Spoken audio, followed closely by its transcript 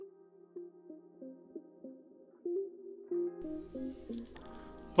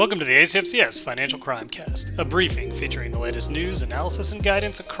Welcome to the ACFCS Financial Crime Cast, a briefing featuring the latest news, analysis, and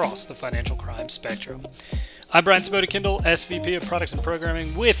guidance across the financial crime spectrum. I'm Brian Spoda-Kindle, SVP of Product and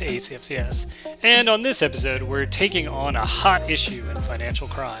Programming with ACFCS, and on this episode, we're taking on a hot issue in financial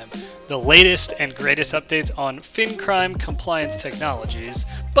crime, the latest and greatest updates on FinCrime compliance technologies,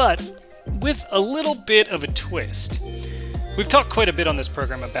 but with a little bit of a twist. We've talked quite a bit on this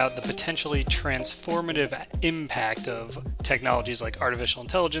program about the potentially transformative impact of technologies like artificial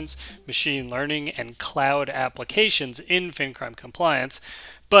intelligence, machine learning, and cloud applications in FinCrime compliance,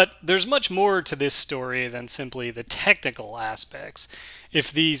 but there's much more to this story than simply the technical aspects. If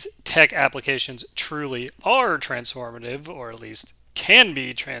these tech applications truly are transformative, or at least can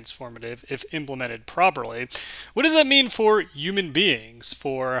be transformative if implemented properly, what does that mean for human beings,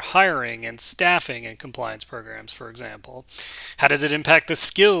 for hiring and staffing and compliance programs, for example? How does it impact the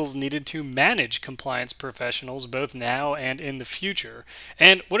skills needed to manage compliance professionals both now and in the future?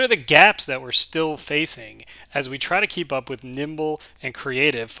 And what are the gaps that we're still facing as we try to keep up with nimble and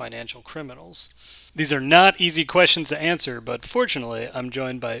creative financial criminals? These are not easy questions to answer, but fortunately, I'm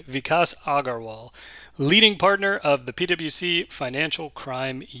joined by Vikas Agarwal, leading partner of the PwC Financial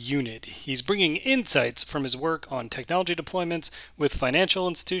Crime Unit. He's bringing insights from his work on technology deployments with financial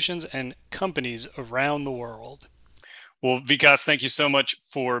institutions and companies around the world. Well, Vikas, thank you so much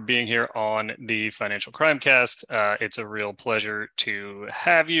for being here on the Financial Crime Cast. It's a real pleasure to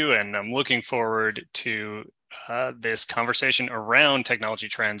have you, and I'm looking forward to this conversation around technology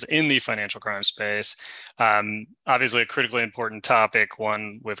trends in the financial crime space. Obviously, a critically important topic,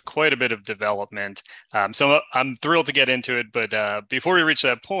 one with quite a bit of development. So I'm thrilled to get into it. But before we reach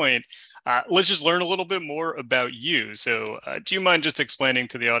that point, let's just learn a little bit more about you. So do you mind just explaining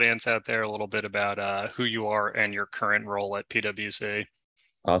to the audience out there a little bit about who you are and your current role at PwC?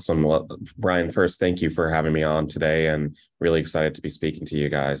 Awesome. Well, Brian, first, thank you for having me on today and really excited to be speaking to you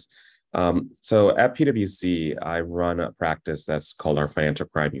guys. So at PwC, I run a practice that's called our Financial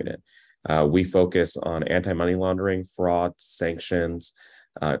Crime Unit. We focus on anti-money laundering, fraud, sanctions,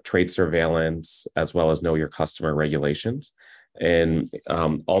 trade surveillance, as well as know your customer regulations in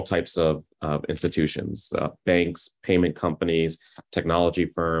all types of institutions, banks, payment companies, technology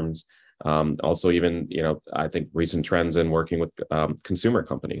firms, also even, I think recent trends in working with consumer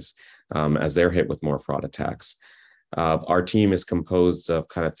companies as they're hit with more fraud attacks. Our team is composed of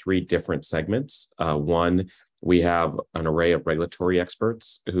kind of three different segments. One, we have an array of regulatory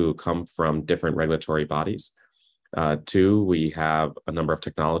experts who come from different regulatory bodies. Two, we have a number of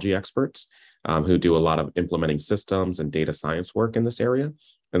technology experts who do a lot of implementing systems and data science work in this area.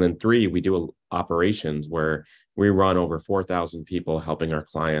 And then three, we do operations where we run over 4,000 people helping our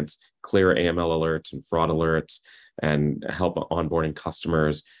clients clear AML alerts and fraud alerts and help onboarding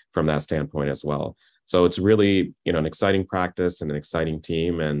customers from that standpoint as well. So it's really, an exciting practice and an exciting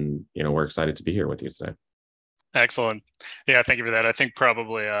team. And, we're excited to be here with you today. Excellent. Yeah, thank you for that. I think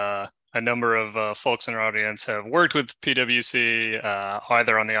probably a number of folks in our audience have worked with PwC,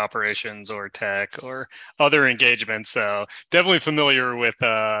 either on the operations or tech or other engagements. So definitely familiar with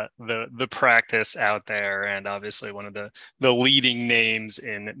the practice out there, and obviously one of the leading names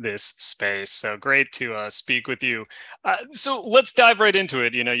in this space. So great to speak with you. So let's dive right into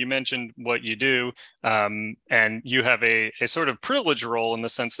it. You mentioned what you do, and you have a sort of privileged role in the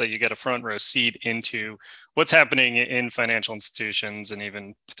sense that you get a front row seat into what's happening in financial institutions and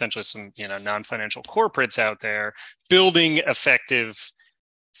even potentially some non-financial corporates out there building effective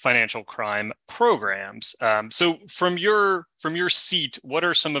financial crime programs. So from your seat, what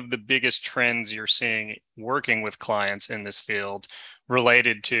are some of the biggest trends you're seeing working with clients in this field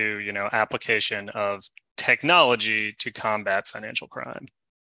related to application of technology to combat financial crime?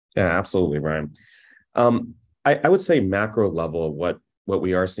 Yeah, absolutely, Ryan. I would say macro level, what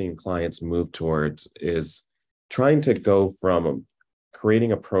we are seeing clients move towards is trying to go from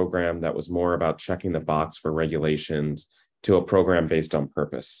creating a program that was more about checking the box for regulations to a program based on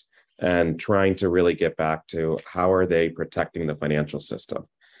purpose and trying to really get back to how are they protecting the financial system.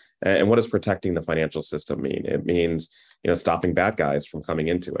 And what does protecting the financial system mean? It means, stopping bad guys from coming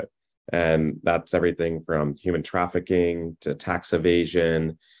into it. And that's everything from human trafficking to tax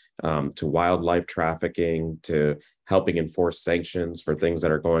evasion, to wildlife trafficking, to helping enforce sanctions for things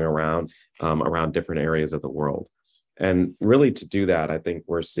that are going around different areas of the world. And really to do that, I think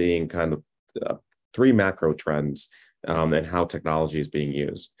we're seeing kind of three macro trends and how technology is being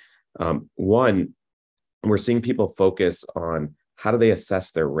used. One, we're seeing people focus on how do they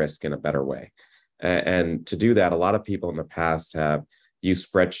assess their risk in a better way. And to do that, a lot of people in the past have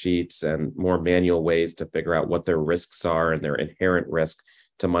used spreadsheets and more manual ways to figure out what their risks are and their inherent risk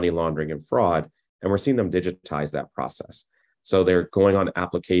to money laundering and fraud. And we're seeing them digitize that process. So they're going on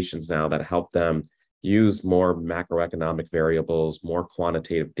applications now that help them use more macroeconomic variables, more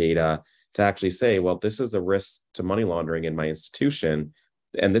quantitative data to actually say, well, this is the risk to money laundering in my institution.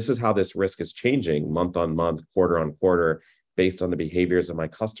 And this is how this risk is changing month on month, quarter on quarter, based on the behaviors of my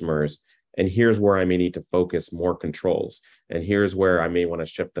customers. And here's where I may need to focus more controls. And here's where I may want to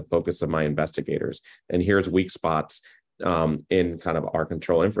shift the focus of my investigators. And here's weak spots in kind of our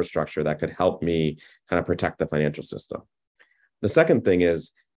control infrastructure that could help me kind of protect the financial system. The second thing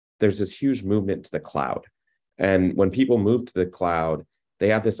is there's this huge movement to the cloud. And when people move to the cloud, they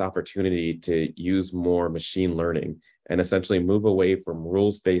have this opportunity to use more machine learning and essentially move away from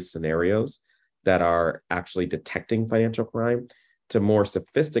rules-based scenarios that are actually detecting financial crime to more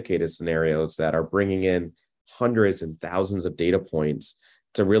sophisticated scenarios that are bringing in hundreds and thousands of data points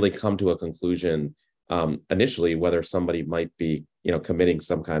to really come to a conclusion initially whether somebody might be committing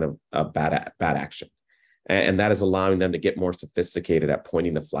some kind of bad action. And that is allowing them to get more sophisticated at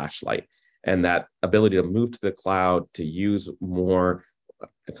pointing the flashlight. And that ability to move to the cloud, to use more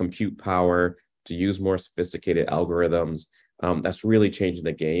compute power, to use more sophisticated algorithms, that's really changing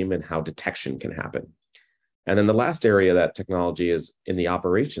the game and how detection can happen. And then the last area that technology is in the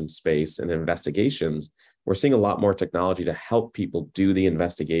operations space and investigations, we're seeing a lot more technology to help people do the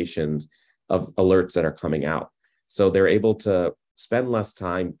investigations of alerts that are coming out. So they're able to spend less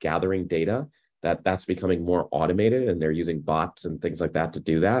time gathering data, that's becoming more automated, and they're using bots and things like that to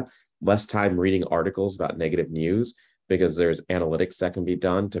do that. Less time reading articles about negative news because there's analytics that can be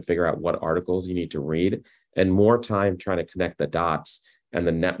done to figure out what articles you need to read, and more time trying to connect the dots and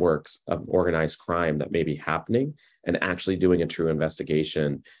the networks of organized crime that may be happening and actually doing a true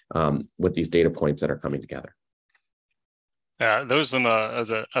investigation with these data points that are coming together. Those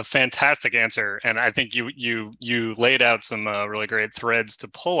was a fantastic answer, and I think you laid out some really great threads to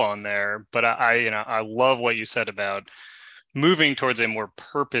pull on there. But I love what you said about moving towards a more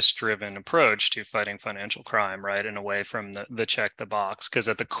purpose-driven approach to fighting financial crime, right, and away from the check the box. Because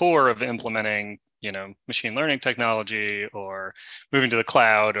at the core of implementing machine learning technology or moving to the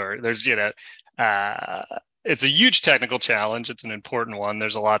cloud, or there's it's a huge technical challenge. It's an important one.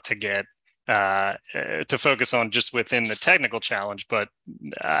 There's a lot to get to focus on just within the technical challenge, but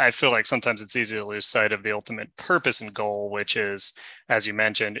I feel like sometimes it's easy to lose sight of the ultimate purpose and goal, which is, as you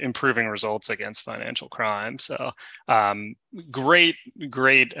mentioned, improving results against financial crime. So great,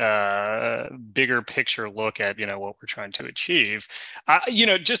 bigger picture look at what we're trying to achieve.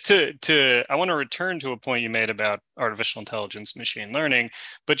 Just to I want to return to a point you made about artificial intelligence, machine learning,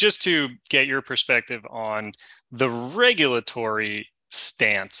 but just to get your perspective on the regulatory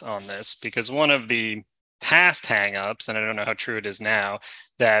stance on this, because one of the past hangups, and I don't know how true it is now,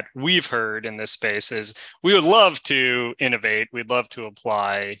 that we've heard in this space is we would love to innovate, we'd love to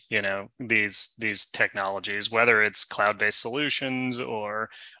apply these technologies, whether it's cloud-based solutions or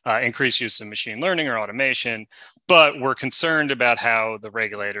increased use of machine learning or automation, but we're concerned about how the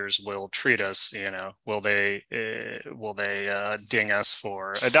regulators will treat us. Will they ding us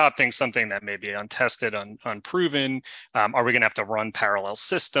for adopting something that may be untested, unproven? Are we going to have to run parallel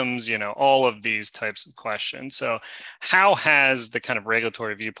systems? All of these types of questions. So how has the kind of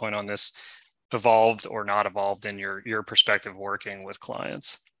regulatory viewpoint on this evolved or not evolved in your perspective working with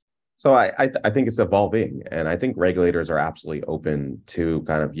clients? So I think it's evolving, and I think regulators are absolutely open to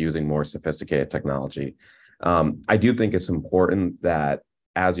kind of using more sophisticated technology. I do think it's important that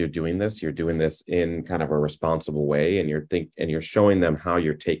as you're doing this in kind of a responsible way, and you're showing them how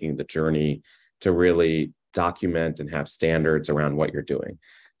you're taking the journey to really document and have standards around what you're doing.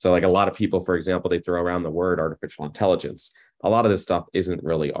 So like a lot of people, for example, they throw around the word artificial intelligence. A lot of this stuff isn't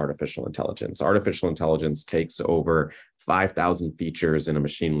really artificial intelligence. Artificial intelligence takes over 5,000 features in a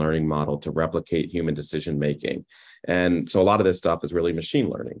machine learning model to replicate human decision making. And so a lot of this stuff is really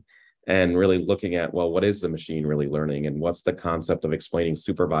machine learning, and really looking at, well, what is the machine really learning, and what's the concept of explaining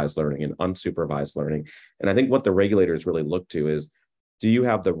supervised learning and unsupervised learning. And I think what the regulators really look to is, do you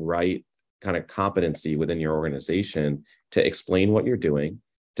have the right kind of competency within your organization to explain what you're doing,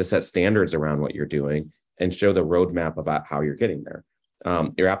 to set standards around what you're doing, and show the roadmap about how you're getting there.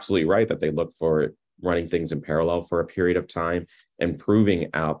 You're absolutely right that they look for running things in parallel for a period of time and proving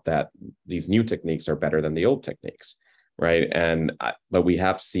out that these new techniques are better than the old techniques, right? But we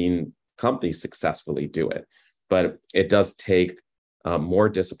have seen companies successfully do it. But it does take more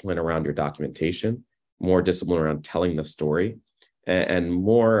discipline around your documentation, more discipline around telling the story, and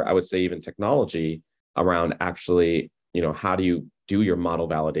more, I would say, even technology around actually, how do you do your model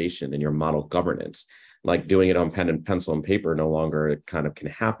validation and your model governance? Like doing it on pen and pencil and paper no longer kind of can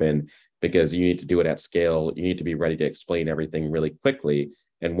happen, because you need to do it at scale. You need to be ready to explain everything really quickly.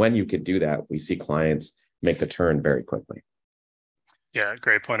 And when you can do that, we see clients make the turn very quickly. Yeah,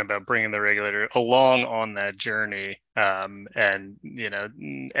 great point about bringing the regulator along on that journey, and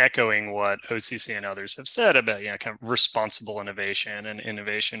echoing what OCC and others have said about kind of responsible innovation and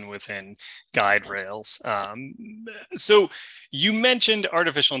innovation within guide rails. So you mentioned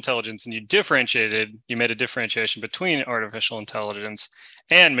artificial intelligence, and you made a differentiation between artificial intelligence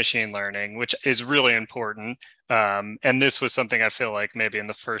and machine learning, which is really important. And this was something I feel like maybe in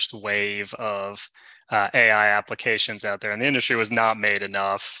the first wave of AI applications out there, and the industry was not made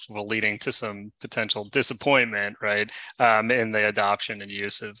enough, leading to some potential disappointment, right, in the adoption and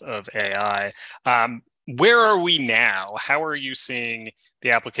use of AI. Where are we now? How are you seeing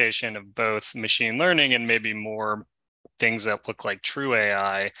the application of both machine learning and maybe more things that look like true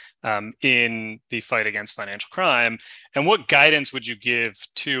AI in the fight against financial crime? And what guidance would you give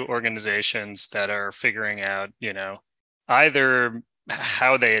to organizations that are figuring out, either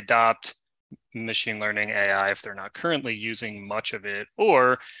how they adopt machine learning AI if they're not currently using much of it,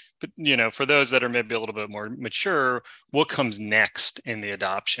 or for those that are maybe a little bit more mature, what comes next in the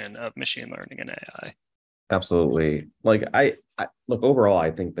adoption of machine learning and AI? Absolutely. Like I look overall,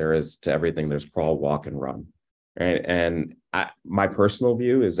 I think there is to everything. There's crawl, walk, and run, right? And my personal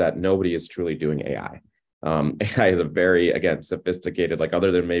view is that nobody is truly doing AI. AI is a very, again, sophisticated. Like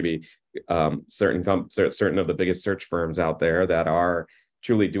other than maybe certain of the biggest search firms out there that are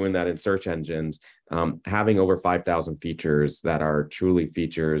truly doing that in search engines, having over 5,000 features that are truly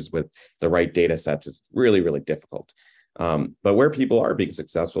features with the right data sets is really, really difficult. But where people are being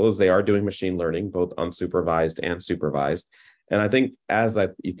successful is they are doing machine learning, both unsupervised and supervised. And I think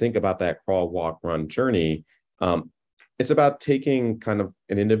you think about that crawl, walk, run journey, it's about taking kind of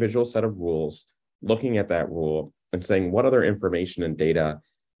an individual set of rules, looking at that rule and saying, what other information and data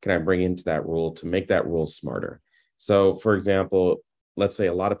can I bring into that rule to make that rule smarter? So, for example, let's say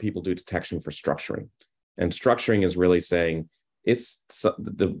a lot of people do detection for structuring. And structuring is really saying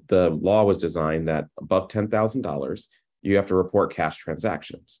the law was designed that above $10,000, you have to report cash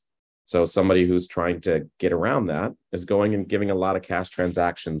transactions. So somebody who's trying to get around that is going and giving a lot of cash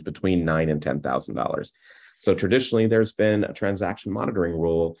transactions between $9,000 and $10,000. So traditionally, there's been a transaction monitoring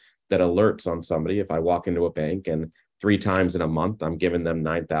rule that alerts on somebody. If I walk into a bank and 3 times in a month, I'm giving them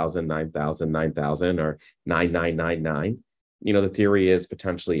 9,000, 9,000, 9,000, or 9,999. The theory is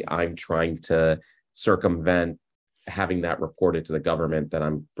potentially I'm trying to circumvent having that reported to the government that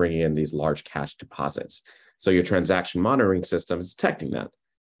I'm bringing in these large cash deposits. So your transaction monitoring system is detecting that.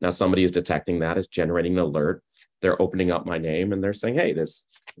 Now somebody is detecting that, is generating an alert. They're opening up my name and they're saying, hey,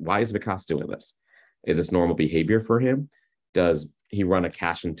 why is Vikas doing this? Is this normal behavior for him? Does he run a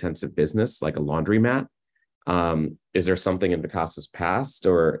cash intensive business like a laundromat? Is there something in Vikas's past,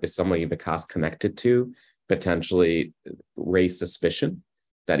 or is somebody Vikas connected to potentially raise suspicion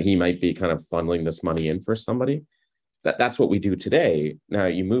that he might be kind of funneling this money in for somebody? That's what we do today. Now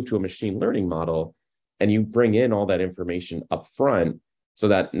you move to a machine learning model and you bring in all that information up front so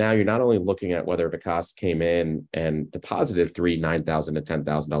that now you're not only looking at whether Vikas came in and deposited 9,000 to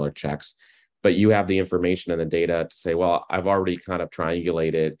 $10,000 checks, but you have the information and the data to say, well, I've already kind of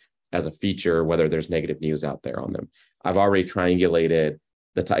triangulated as a feature whether there's negative news out there on them. I've already triangulated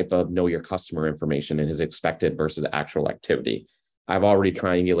the type of know your customer information and his expected versus actual activity. I've already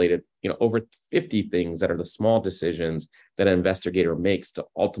triangulated, over 50 things that are the small decisions that an investigator makes to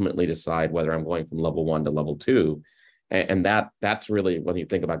ultimately decide whether I'm going from level 1 to level 2. And that's really, when you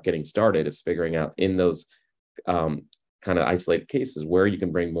think about getting started, it's figuring out in those kind of isolated cases where you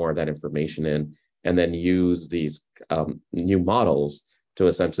can bring more of that information in and then use these new models to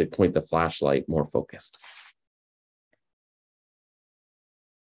essentially point the flashlight more focused.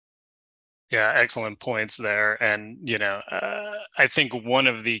 Yeah, excellent points there. And, I think one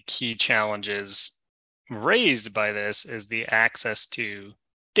of the key challenges raised by this is the access to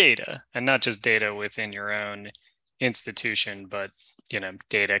data, and not just data within your own institution, but,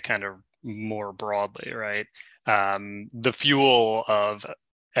 data kind of more broadly, right? The fuel of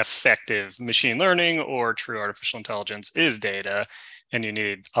effective machine learning or true artificial intelligence is data, and you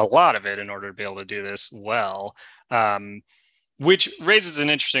need a lot of it in order to be able to do this well. Which raises an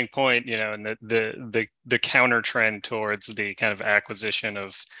interesting point, and the counter trend towards the kind of acquisition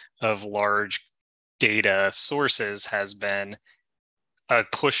of large data sources has been a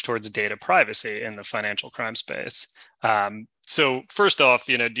push towards data privacy in the financial crime space. So first off,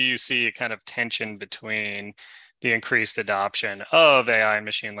 do you see a kind of tension between the increased adoption of AI and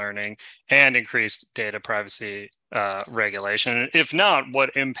machine learning and increased data privacy regulation? If not,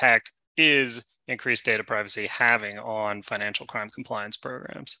 what impact is increased data privacy having on financial crime compliance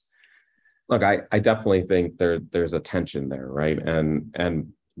programs? Look, I definitely think there's a tension there, right?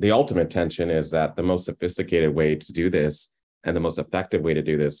 And the ultimate tension is that the most sophisticated way to do this And the most effective way to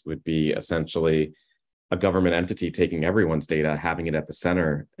do this would be essentially a government entity taking everyone's data, having it at the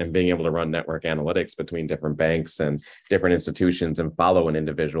center, and being able to run network analytics between different banks and different institutions and follow an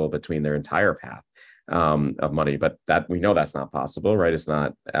individual between their entire path of money. But that we know that's not possible, right? It's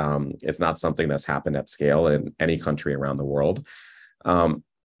not something that's happened at scale in any country around the world. From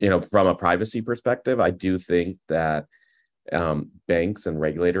a privacy perspective, I do think that banks and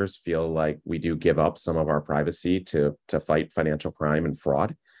regulators feel like we do give up some of our privacy to fight financial crime and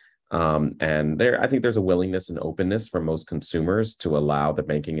fraud. I think there's a willingness and openness from most consumers to allow the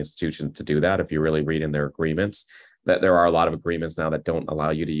banking institutions to do that. If you really read in their agreements, that there are a lot of agreements now that don't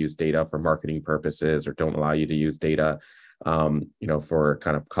allow you to use data for marketing purposes or don't allow you to use data, for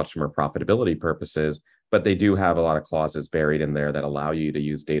kind of customer profitability purposes. But they do have a lot of clauses buried in there that allow you to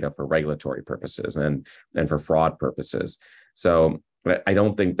use data for regulatory purposes and for fraud purposes. So I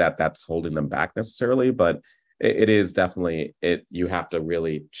don't think that that's holding them back necessarily, but it is definitely you have to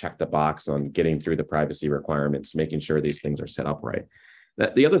really check the box on getting through the privacy requirements, making sure these things are set up right.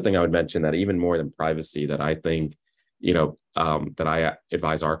 The other thing I would mention that even more than privacy that I think, that I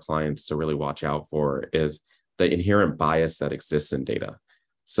advise our clients to really watch out for is the inherent bias that exists in data.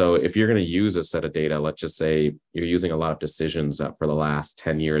 So if you're going to use a set of data, let's just say you're using a lot of decisions that for the last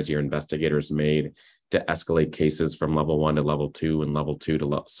 10 years, your investigators made to escalate cases from level 1 to level 2 and level 2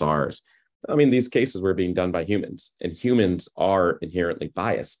 to SARS. I mean, these cases were being done by humans, and humans are inherently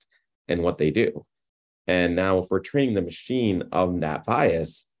biased in what they do. And now if we're training the machine on that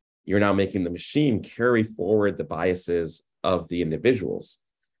bias, you're now making the machine carry forward the biases of the individuals.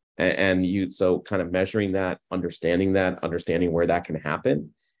 So kind of measuring that, understanding where that can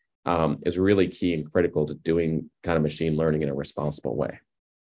happen is really key and critical to doing kind of machine learning in a responsible way.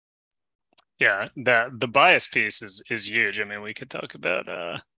 Yeah, the bias piece is huge. I mean, we could talk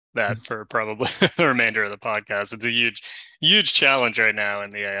about that for probably the remainder of the podcast. It's a huge challenge right now in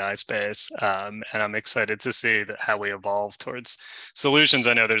the AI space, and I'm excited to see how we evolve towards solutions.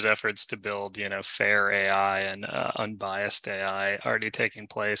 I know there's efforts to build, fair AI and unbiased AI already taking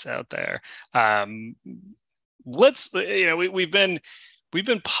place out there. We've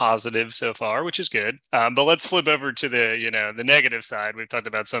been positive so far, which is good. But let's flip over to the negative side. We've talked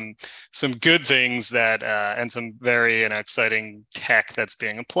about some good things that and some very exciting tech that's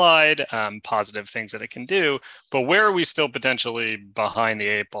being applied, positive things that it can do. But where are we still potentially behind the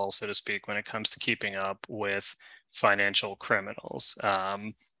eight ball, so to speak, when it comes to keeping up with financial criminals?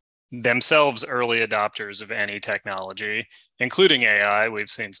 Themselves early adopters of any technology, including AI. We've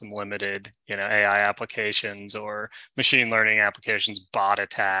seen some limited, AI applications or machine learning applications, bot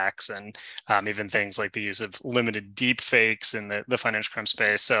attacks, and even things like the use of limited deep fakes in the financial crime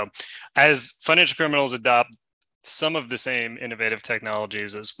space. So as financial criminals adopt some of the same innovative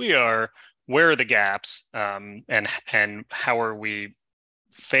technologies as we are, where are the gaps, and how are we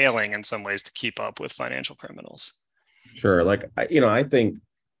failing in some ways to keep up with financial criminals? Sure. I think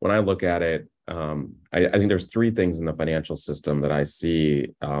when I look at it, I think there's three things in the financial system that I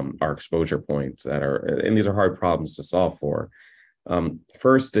see are exposure points and these are hard problems to solve for.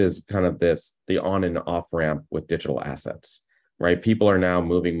 First is kind of the on and off ramp with digital assets, right? People are now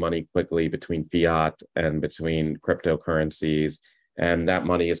moving money quickly between fiat and between cryptocurrencies, and that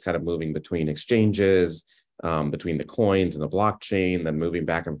money is kind of moving between exchanges, between the coins and the blockchain, then moving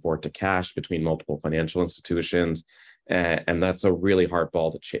back and forth to cash between multiple financial institutions. And that's a really hard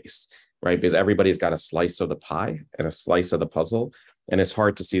ball to chase, right? Because everybody's got a slice of the pie and a slice of the puzzle, and it's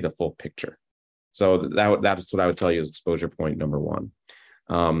hard to see the full picture. So that's what I would tell you is exposure point number one.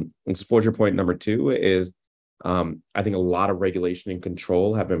 Exposure point number two is I think a lot of regulation and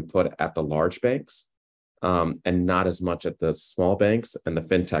control have been put at the large banks, and not as much at the small banks and the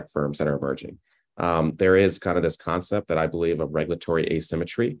fintech firms that are emerging. There is kind of this concept that I believe of regulatory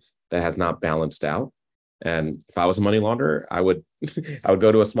asymmetry that has not balanced out. And if I was a money launderer, I would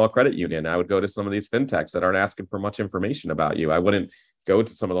go to a small credit union. I would go to some of these fintechs that aren't asking for much information about you. I wouldn't go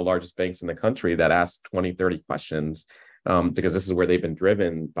to some of the largest banks in the country that ask 20, 30 questions, because this is where they've been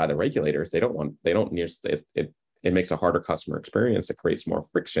driven by the regulators. It makes a harder customer experience. It creates more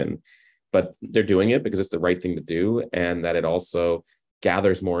friction, but they're doing it because it's the right thing to do. And that it also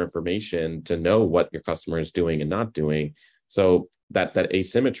gathers more information to know what your customer is doing and not doing. So that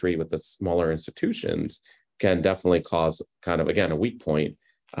asymmetry with the smaller institutions can definitely cause kind of, again, a weak point.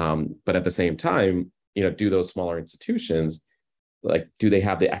 But at the same time, do those smaller institutions, do they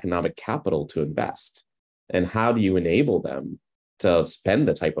have the economic capital to invest? And how do you enable them to spend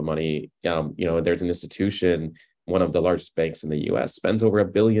the type of money? There's an institution, one of the largest banks in the US, spends over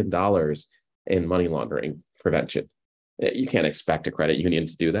 $1 billion in money laundering prevention. You can't expect a credit union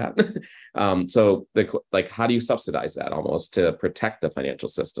to do that. So how do you subsidize that almost to protect the financial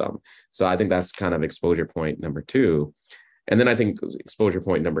system? So I think that's kind of exposure point number two. And then I think exposure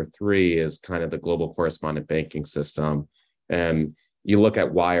point number three is kind of the global correspondent banking system. And you look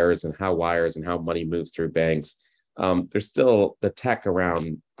at wires and how money moves through banks. There's still the tech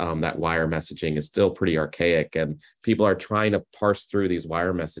around that wire messaging is still pretty archaic, and people are trying to parse through these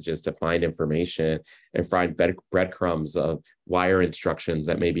wire messages to find information and find breadcrumbs of wire instructions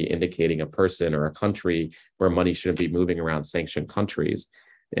that may be indicating a person or a country where money shouldn't be moving around sanctioned countries.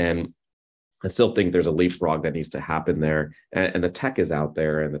 And I still think there's a leapfrog that needs to happen there. And the tech is out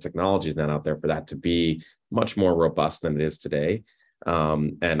there and the technology is not out there for that to be much more robust than it is today.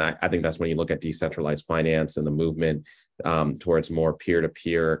 And I think that's when you look at decentralized finance and the movement towards more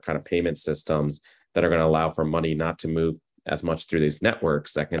peer-to-peer kind of payment systems that are going to allow for money not to move as much through these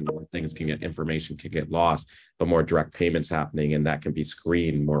networks information can get lost, but more direct payments happening, and that can be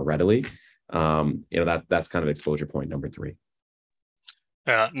screened more readily. That's kind of exposure point number three.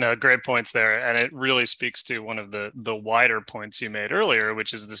 No, great points there. And it really speaks to one of the wider points you made earlier,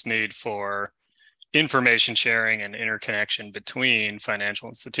 which is this need for information sharing and interconnection between financial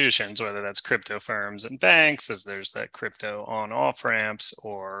institutions, whether that's crypto firms and banks, as there's that crypto on-off ramps,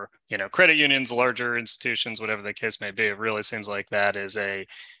 or credit unions, larger institutions, whatever the case may be. It really seems like that is a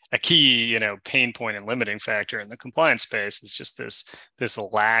key pain point and limiting factor in the compliance space, is just this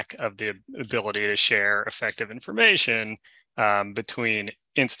lack of the ability to share effective information between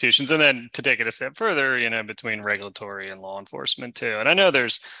institutions, and then to take it a step further, between regulatory and law enforcement too. And I know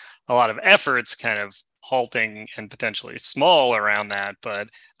there's a lot of efforts kind of halting and potentially small around that, but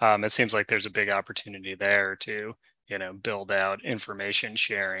it seems like there's a big opportunity there to build out information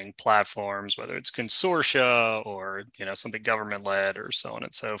sharing platforms, whether it's consortia or something government led or so on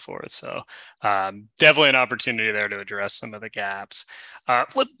and so forth. So definitely an opportunity there to address some of the gaps.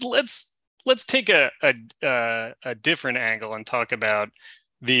 Let's take a different angle and talk about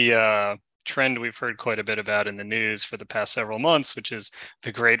the trend we've heard quite a bit about in the news for the past several months, which is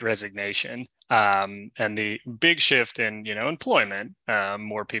the Great Resignation, and the big shift in employment.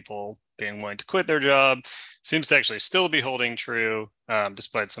 More people being willing to quit their job seems to actually still be holding true,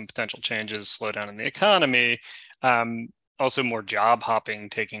 despite some potential changes, slowdown in the economy. Also, more job hopping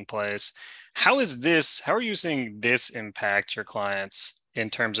taking place. How are you seeing this impact your clients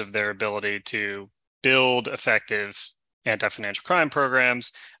in terms of their ability to build effective anti-financial crime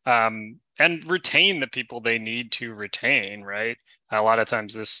programs, and retain the people they need to retain, right? A lot of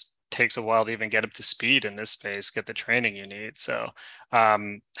times this takes a while to even get up to speed in this space, get the training you need. So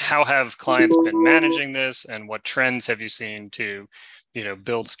how have clients been managing this, and what trends have you seen to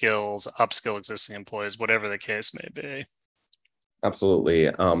build skills, upskill existing employees, whatever the case may be? Absolutely.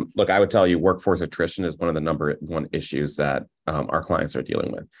 Look, I would tell you workforce attrition is one of the number one issues that our clients are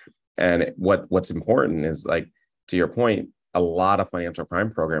dealing with. And what's important is, like, to your point, a lot of financial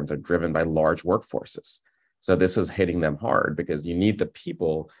crime programs are driven by large workforces. So this is hitting them hard because you need the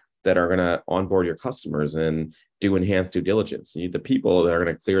people that are going to onboard your customers and do enhanced due diligence. You need the people that are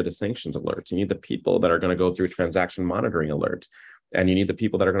going to clear the sanctions alerts. You need the people that are going to go through transaction monitoring alerts. And you need the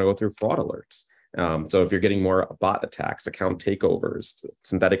people that are going to go through fraud alerts. So if you're getting more bot attacks, account takeovers,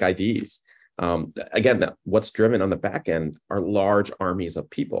 synthetic IDs, again, what's driven on the back end are large armies of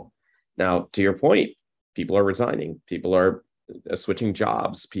people. Now, to your point, people are resigning. People are switching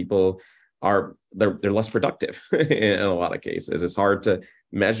jobs. People they're less productive in a lot of cases. It's hard to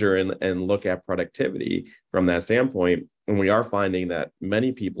measure and look at productivity from that standpoint. And we are finding that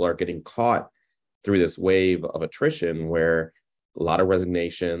many people are getting caught through this wave of attrition, where a lot of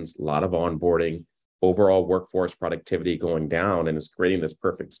resignations, a lot of onboarding, overall workforce productivity going down, and it's creating this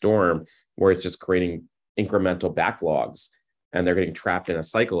perfect storm where it's just creating incremental backlogs, and they're getting trapped in a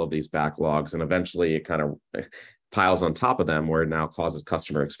cycle of these backlogs, and eventually it kind of piles on top of them, where it now causes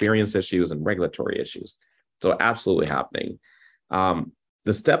customer experience issues and regulatory issues. So absolutely happening.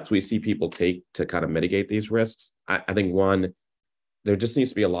 The steps we see people take to kind of mitigate these risks, I think one, there just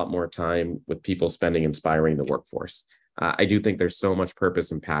needs to be a lot more time with people spending inspiring the workforce. I do think there's so much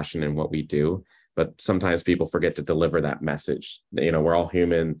purpose and passion in what we do, but sometimes people forget to deliver that message. We're all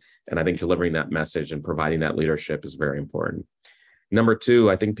human, and I think delivering that message and providing that leadership is very important. Number two,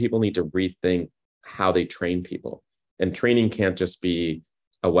 I think people need to rethink how they train people. And training can't just be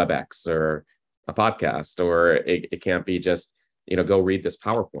a WebEx or a podcast, or it can't be just, go read this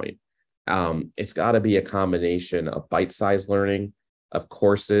PowerPoint. It's got to be a combination of bite-sized learning, of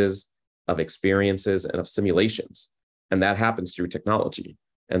courses, of experiences, and of simulations. And that happens through technology.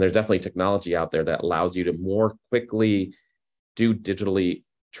 And there's definitely technology out there that allows you to more quickly do digitally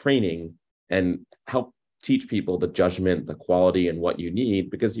training and help teach people the judgment, the quality, and what you need,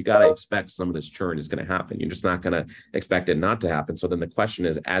 because you got to expect some of this churn is going to happen. You're just not going to expect it not to happen. So then the question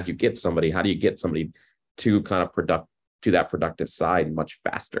is, as you get somebody, how do you get somebody to kind of to that productive side much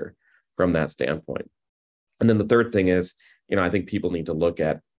faster from that standpoint? And then the third thing is, I think people need to look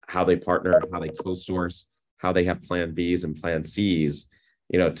at how they partner, how they co-source, how they have plan Bs and plan Cs,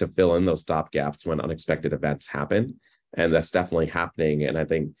 to fill in those stop gaps when unexpected events happen. And that's definitely happening. And I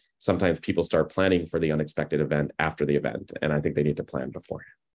think sometimes people start planning for the unexpected event after the event. And I think they need to plan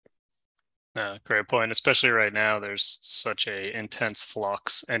beforehand. Great point. Especially right now, there's such a intense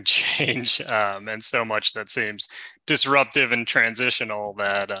flux and change, and so much that seems disruptive and transitional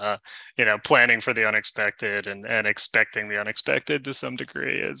that planning for the unexpected and expecting the unexpected to some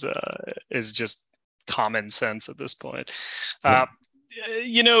degree is just common sense at this point.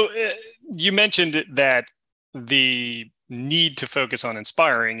 You mentioned that the need to focus on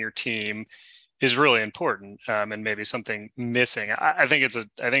inspiring your team is really important, and maybe something missing. I think it's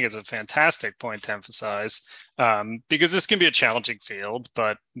a fantastic point to emphasize, because this can be a challenging field,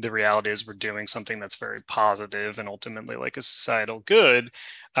 but the reality is we're doing something that's very positive and ultimately like a societal good.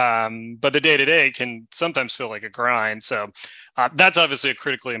 But the day-to-day can sometimes feel like a grind. So that's obviously a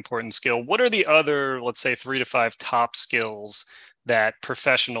critically important skill. What are the other, let's say, 3 to 5 top skills that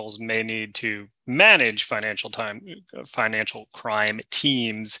professionals may need to manage financial crime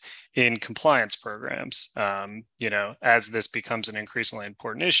teams in compliance programs, as this becomes an increasingly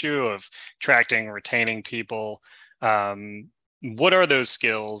important issue of attracting, retaining people? What are those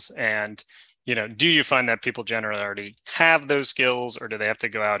skills? And, do you find that people generally already have those skills, or do they have to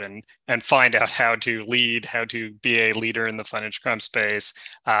go out and find out how to lead, how to be a leader in the financial crime space,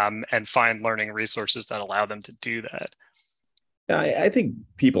 and find learning resources that allow them to do that? I think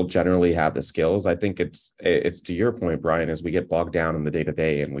people generally have the skills. I think it's to your point, Brian, as we get bogged down in the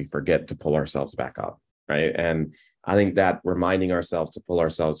day-to-day and we forget to pull ourselves back up, right? And I think that reminding ourselves to pull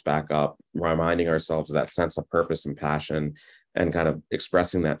ourselves back up, reminding ourselves of that sense of purpose and passion, and kind of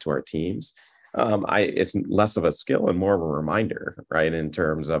expressing that to our teams, it's less of a skill and more of a reminder, right? In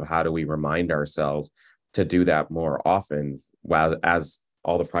terms of how do we remind ourselves to do that more often, while as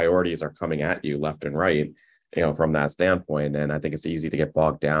all the priorities are coming at you left and right, from that standpoint. And I think it's easy to get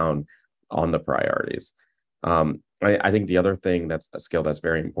bogged down on the priorities. I think the other thing that's a skill that's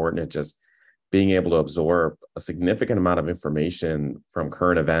very important is just being able to absorb a significant amount of information from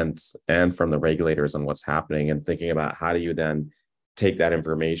current events and from the regulators on what's happening, and thinking about how do you then take that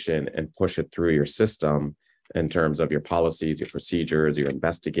information and push it through your system in terms of your policies, your procedures, your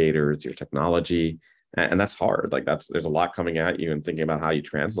investigators, your technology. And that's hard. There's a lot coming at you, and thinking about how you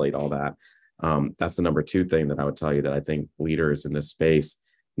translate all that. That's the number 2 thing that I would tell you that I think leaders in this space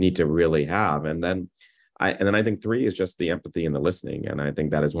need to really have. And then I think 3 is just the empathy and the listening. And I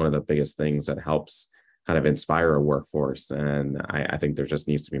think that is one of the biggest things that helps kind of inspire a workforce. And I think there just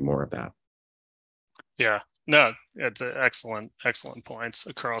needs to be more of that. Yeah, no, it's excellent points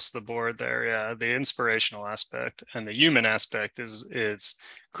across the board there. Yeah, the inspirational aspect and the human aspect is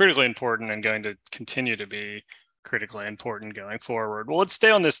critically important, and going to continue to be critically important going forward. Well, let's stay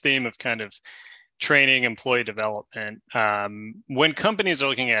on this theme of kind of training, employee development. When companies are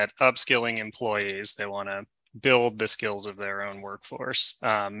looking at upskilling employees, they want to build the skills of their own workforce,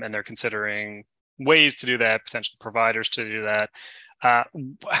 and they're considering ways to do that, potential providers to do that.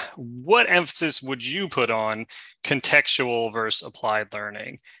 What emphasis would you put on contextual versus applied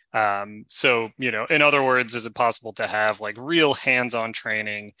learning? So, in other words, is it possible to have like real hands-on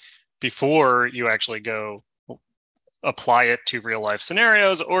training before you actually go apply it to real life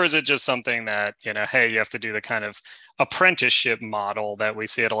scenarios? Or is it just something that, hey, you have to do the kind of apprenticeship model that we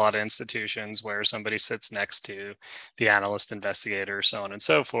see at a lot of institutions, where somebody sits next to the analyst, investigator, so on and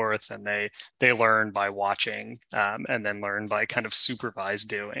so forth, and they learn by watching, and then learn by kind of supervised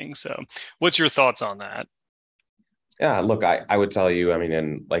doing. So what's your thoughts on that? Yeah, look, I would tell you,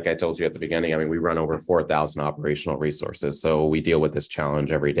 and like I told you at the beginning, we run over 4,000 operational resources. So we deal with this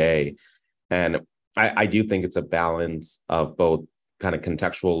challenge every day. And I do think it's a balance of both kind of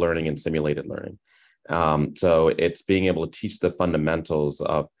contextual learning and simulated learning. So it's being able to teach the fundamentals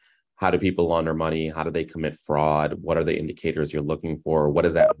of how do people launder money, how do they commit fraud, what are the indicators you're looking for, what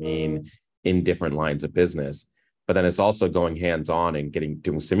does that mean in different lines of business. But then it's also going hands-on and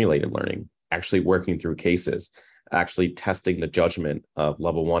doing simulated learning, actually working through cases, actually testing the judgment of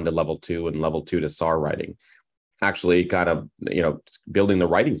level 1 to level 2 and level 2 to SAR writing, actually kind of building the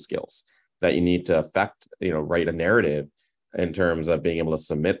writing skills that you need to write a narrative in terms of being able to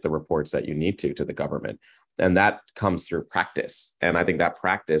submit the reports that you need to the government. And that comes through practice. And I think that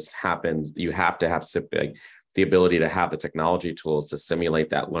practice happens, you have to have the ability to have the technology tools to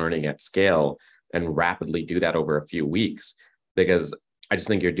simulate that learning at scale and rapidly do that over a few weeks, because I just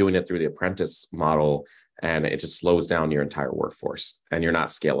think you're doing it through the apprentice model, and it just slows down your entire workforce, and you're not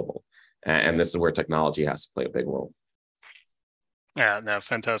scalable. And this is where technology has to play a big role. Yeah, no,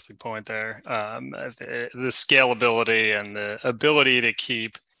 fantastic point there. The scalability and the ability to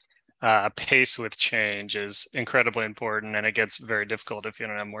keep pace with change is incredibly important, and it gets very difficult if you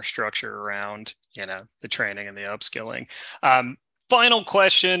don't have more structure around, the training and the upskilling. Final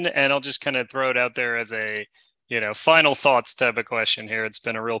question, and I'll just kind of throw it out there as a, final thoughts type of question here. It's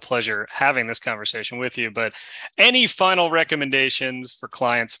been a real pleasure having this conversation with you, but any final recommendations for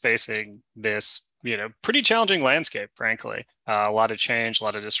clients facing this, pretty challenging landscape, frankly? A lot of change, a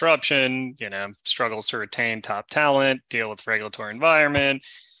lot of disruption, struggles to retain top talent, deal with regulatory environment,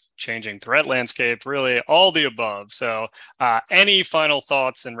 changing threat landscape, really all the above. So any final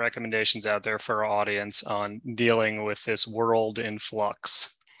thoughts and recommendations out there for our audience on dealing with this world in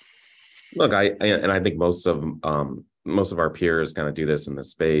flux? Look, I think most of our peers kind of do this in the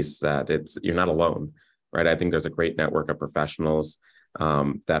space, that you're not alone, right? I think there's a great network of professionals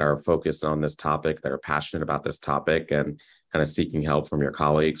that are focused on this topic, that are passionate about this topic, and kind of seeking help from your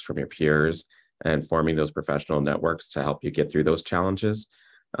colleagues, from your peers, and forming those professional networks to help you get through those challenges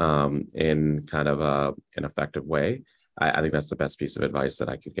in kind of an effective way. I think that's the best piece of advice that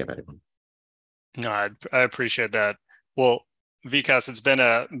I could give anyone. No, I appreciate that. Well, Vikas, it's been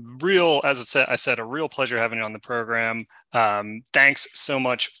a real, I said, a real pleasure having you on the program. Thanks so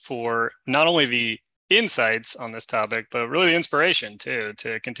much for not only the insights on this topic, but really the inspiration too,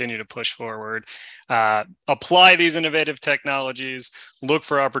 to continue to push forward, apply these innovative technologies, look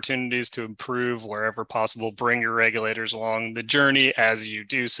for opportunities to improve wherever possible, bring your regulators along the journey as you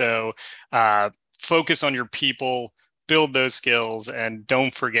do so, focus on your people, build those skills, and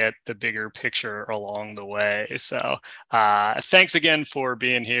don't forget the bigger picture along the way. So thanks again for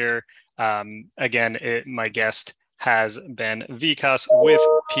being here. Again, my guest has been Vikas with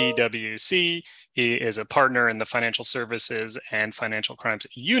PwC. He is a partner in the financial services and financial crimes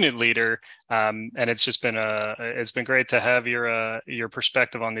unit leader. And it's just been it's been great to have your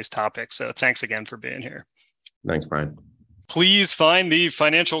perspective on these topics. So thanks again for being here. Thanks, Brian. Please find the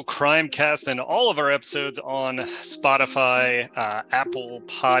Financial Crime Cast and all of our episodes on Spotify, Apple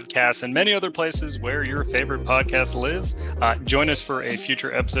Podcasts, and many other places where your favorite podcasts live. Join us for a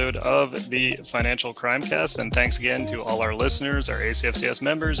future episode of the Financial Crime Cast. And thanks again to all our listeners, our ACFCS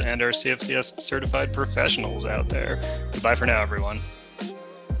members, and our CFCS certified professionals out there. Goodbye for now, everyone.